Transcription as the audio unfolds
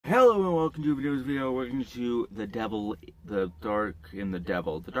welcome to today's video. We're going to do The Dark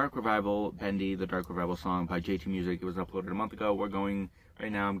Revival, Bendy, The Dark Revival song by JT Music. It was uploaded a month ago. Right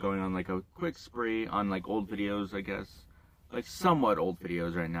now I'm going on like a quick spree on like old videos, I guess. Like somewhat old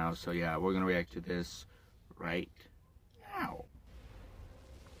videos right now. So yeah, we're going to react to this right now.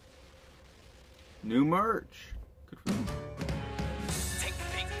 New merch. Good for them. Take a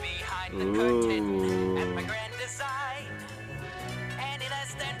peek behind the curtain at my grand design. Any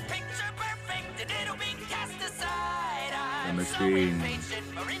less than picture perfect, and it'll be cast aside. I'm so impatient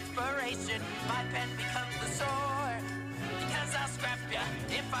for inspiration. My pen becomes the sword, because I'll scrap ya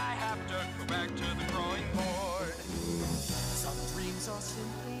if I have to go back to the drawing board. Some dreams are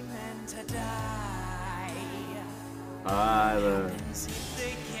simply meant to die.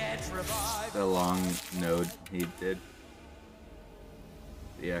 The long node he did.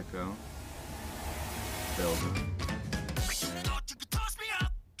 The echo. Build.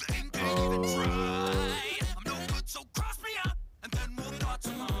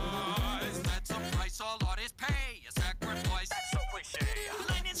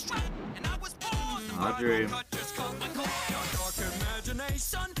 Audrey.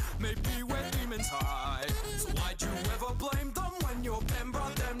 Imagination may be where demons hide. So why'd you ever blame them when your pen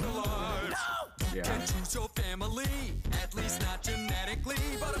brought them to life? No! Yeah. Can't choose your family, at least not genetically.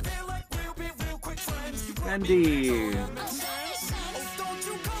 But I feel like we'll be real quick friends. You Bendy. Oh, don't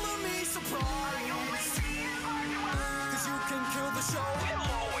you color me surprised? Cause you can kill the show. We'll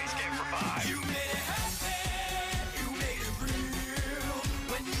always get revived. You made it happen. You made it real.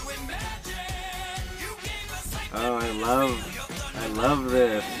 When you imagine, you gave us like Oh, I love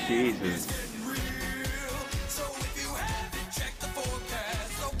this. Jesus. So if you haven't checked the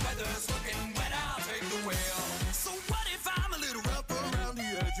forecast, the weather's looking wet, I'll take the wheel. So what if I'm a little rough around the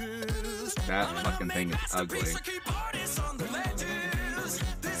edges? That fucking thing is ugly. Keep artists on the ledges.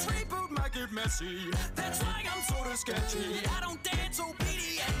 This reboot might get messy. That's why I'm sort of sketchy. I don't dance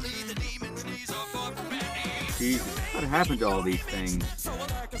obediently. The demon's knees are far from ready. Jesus, what happened to all these things? So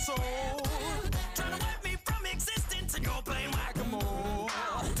like a soul, trying to wipe me from existence, and you're playing whack-a-mole.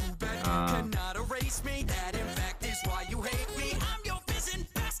 Too bad you cannot erase me. That in fact is why you hate me. I'm your vision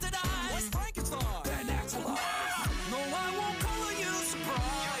bastardized. What's Frankenstein? That actualized. No, I won't color you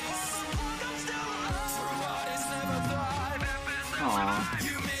surprise. I'm still alive. True artists never thrive. Aww.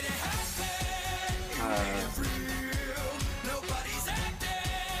 You made it happen. Real. Nobody's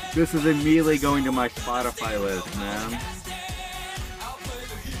acting. This is immediately going to my Spotify list, man. I'll play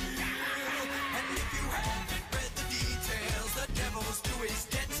the heel. And if you haven't read the details, the devil's due is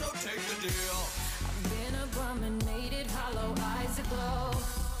dead, so take the deal. I've been abominated, hollow eyes aglow,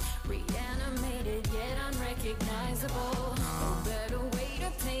 reanimated yet unrecognizable. No better way to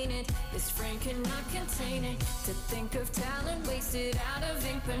paint it. This frame cannot contain it. To think of talent wasted out of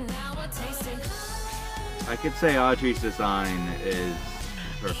ink, but now I taste it. I could say Audrey's design is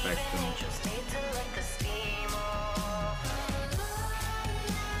perfection. Just need to let the steam off.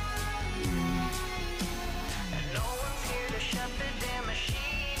 And no one's here to shut the damn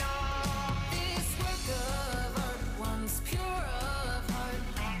machine off. This work of art, once pure of heart,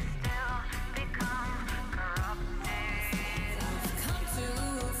 may still become corrupted. I've come to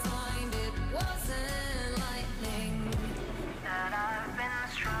find it wasn't lightning that I've been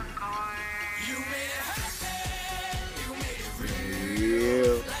struck with. You made it happen. You made it real.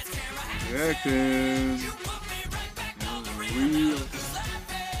 Real. Lights, camera, action. Action. You put me right back on the Real. reel. Who's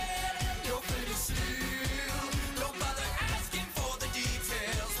laughing? You're pretty still. Don't bother asking for the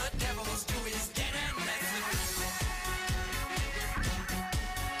details. The devil's due is dead and restless.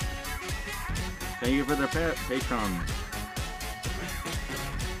 Thank you for the Patreon.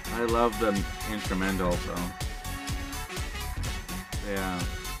 I love the instrumental, so yeah.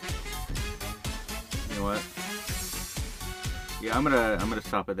 You know what? Yeah, I'm gonna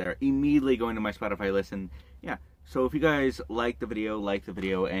stop it there. Immediately going to my Spotify list, and yeah. So if you guys like the video,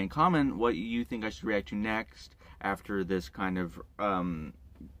 and comment what you think I should react to next after this kind of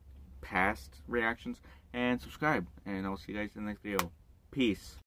past reactions, and subscribe. And I'll see you guys in the next video. Peace.